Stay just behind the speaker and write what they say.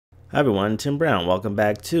Hi everyone, Tim Brown. Welcome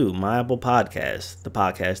back to My Apple Podcast, the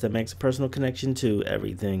podcast that makes a personal connection to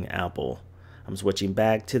everything Apple. I'm switching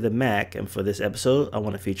back to the Mac, and for this episode, I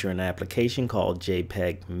want to feature an application called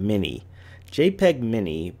JPEGmini.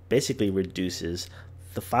 JPEGmini basically reduces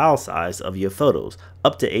the file size of your photos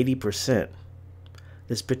up to 80%.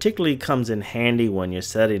 This particularly comes in handy when you're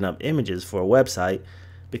setting up images for a website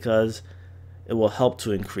because it will help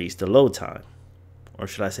to increase the load time, or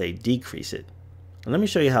should I say decrease it. And let me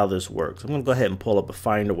show you how this works. I'm going to go ahead and pull up a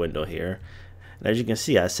Finder window here. And as you can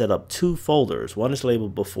see, I set up two folders. One is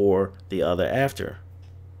labeled before, the other after.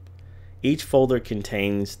 Each folder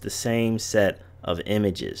contains the same set of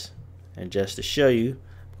images. And just to show you,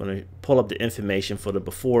 I'm going to pull up the information for the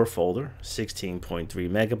before folder, 16.3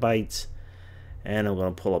 megabytes. And I'm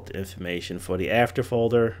going to pull up the information for the after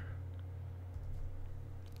folder,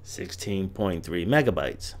 16.3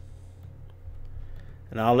 megabytes.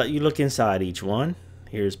 And I'll let you look inside each one.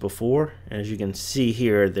 Here's before. As you can see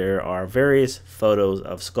here, there are various photos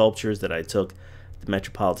of sculptures that I took at the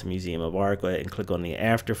Metropolitan Museum of Art. Go ahead and click on the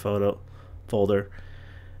after photo folder.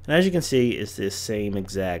 And as you can see, it's the same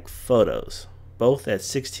exact photos, both at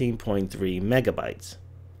 16.3 megabytes.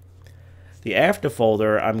 The after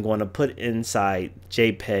folder I'm going to put inside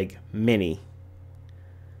JPEGmini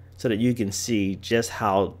so that you can see just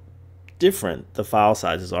how different the file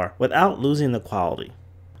sizes are without losing the quality.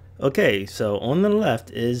 Okay, so on the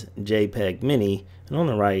left is JPEGmini, and on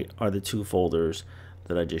the right are the two folders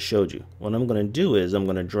that I just showed you. What I'm going to do is I'm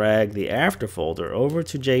going to drag the after folder over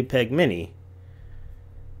to JPEGmini,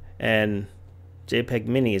 and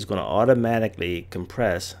JPEGmini is going to automatically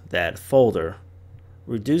compress that folder,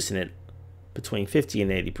 reducing it between 50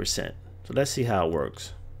 and 80%. So let's see how it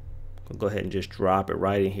works. I'll go ahead and just drop it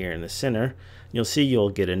right in here in the center. You'll see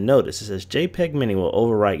you'll get a notice. It says JPEGmini will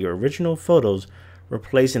overwrite your original photos,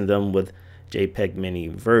 replacing them with JPEGmini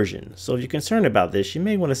version. So if you're concerned about this, you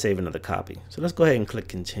may want to save another copy. So let's go ahead and click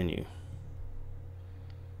continue.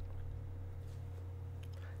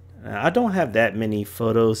 Now, I don't have that many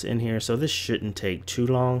photos in here, so this shouldn't take too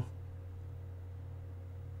long.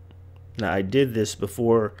 Now I did this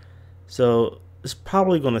before, so it's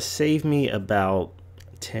probably going to save me about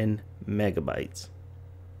 10 megabytes.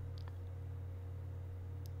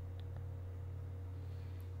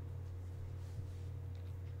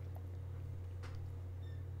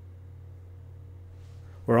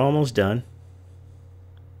 We're almost done.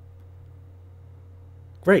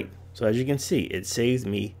 Great. So as you can see, it saves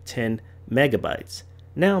me 10 megabytes.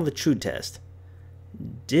 Now the true test.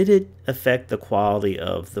 Did it affect the quality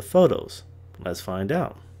of the photos? Let's find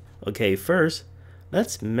out. Okay, first,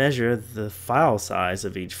 let's measure the file size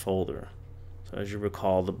of each folder. So as you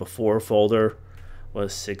recall, the before folder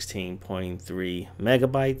was 16.3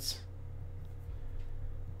 megabytes.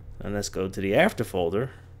 And let's go to the after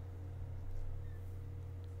folder.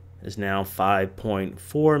 Is now 5.4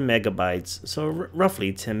 megabytes, so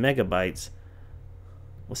roughly 10 megabytes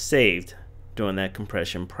was saved during that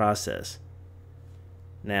compression process.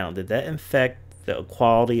 Now, did that affect the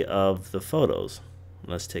quality of the photos?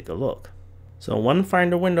 Let's take a look. So in one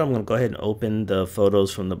Finder window, I'm going to go ahead and open the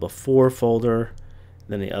photos from the before folder.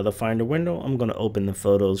 Then the other Finder window, I'm going to open the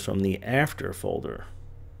photos from the after folder.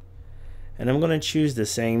 And I'm going to choose the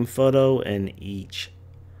same photo in each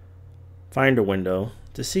Finder window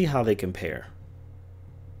to see how they compare.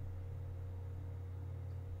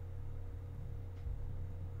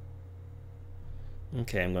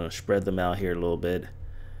 Okay, I'm going to spread them out here a little bit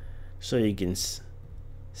so you can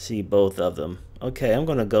see both of them. Okay, I'm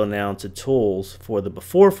going to go now to tools for the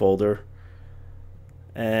before folder,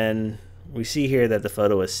 and we see here that the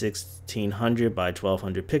photo is 1600 by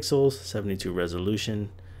 1200 pixels, 72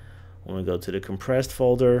 resolution. When we go to the compressed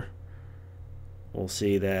folder, we'll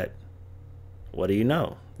see that, what do you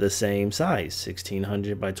know? The same size,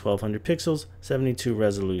 1600 by 1200 pixels, 72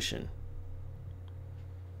 resolution.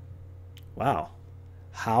 Wow.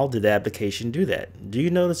 How did the application do that? Do you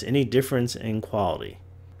notice any difference in quality?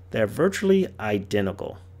 They're virtually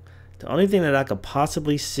identical. The only thing that I could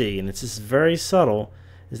possibly see, and it's just very subtle,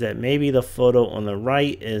 is that maybe the photo on the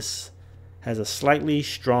right has a slightly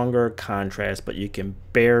stronger contrast, but you can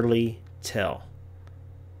barely tell.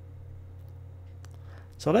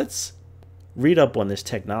 So let's read up on this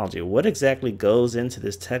technology. What exactly goes into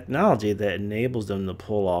this technology that enables them to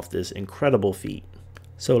pull off this incredible feat?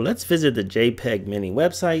 So let's visit the JPEGmini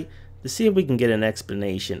website to see if we can get an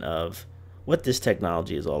explanation of what this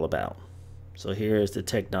technology is all about. So here's the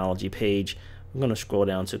technology page. I'm going to scroll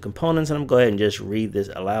down to components, and I'm going to go ahead and just read this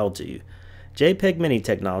aloud to you. JPEGmini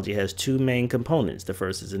technology has two main components. The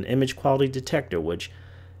first is an image quality detector, which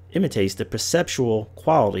imitates the perceptual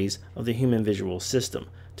qualities of the human visual system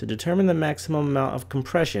to determine the maximum amount of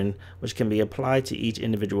compression which can be applied to each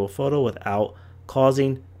individual photo without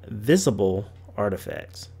causing visible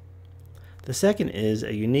artifacts. The second is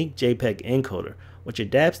a unique JPEG encoder, which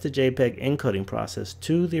adapts the JPEG encoding process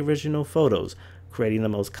to the original photos, creating the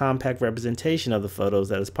most compact representation of the photos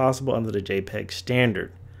that is possible under the JPEG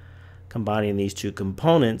standard. Combining these two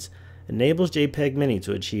components enables JPEGmini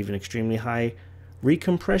to achieve an extremely high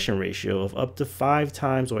recompression ratio of up to 5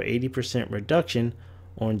 times or 80% reduction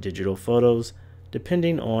on digital photos,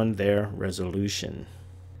 depending on their resolution.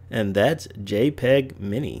 And that's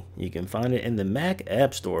JPEGmini. You can find it in the Mac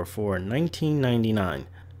App Store for $19.99.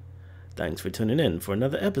 Thanks for tuning in for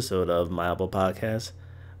another episode of My Apple Podcast.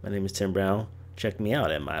 My name is Tim Brown. Check me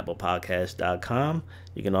out at myapplepodcast.com.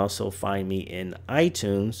 You can also find me in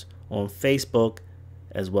iTunes, on Facebook,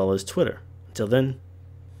 as well as Twitter. Until then,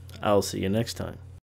 I'll see you next time.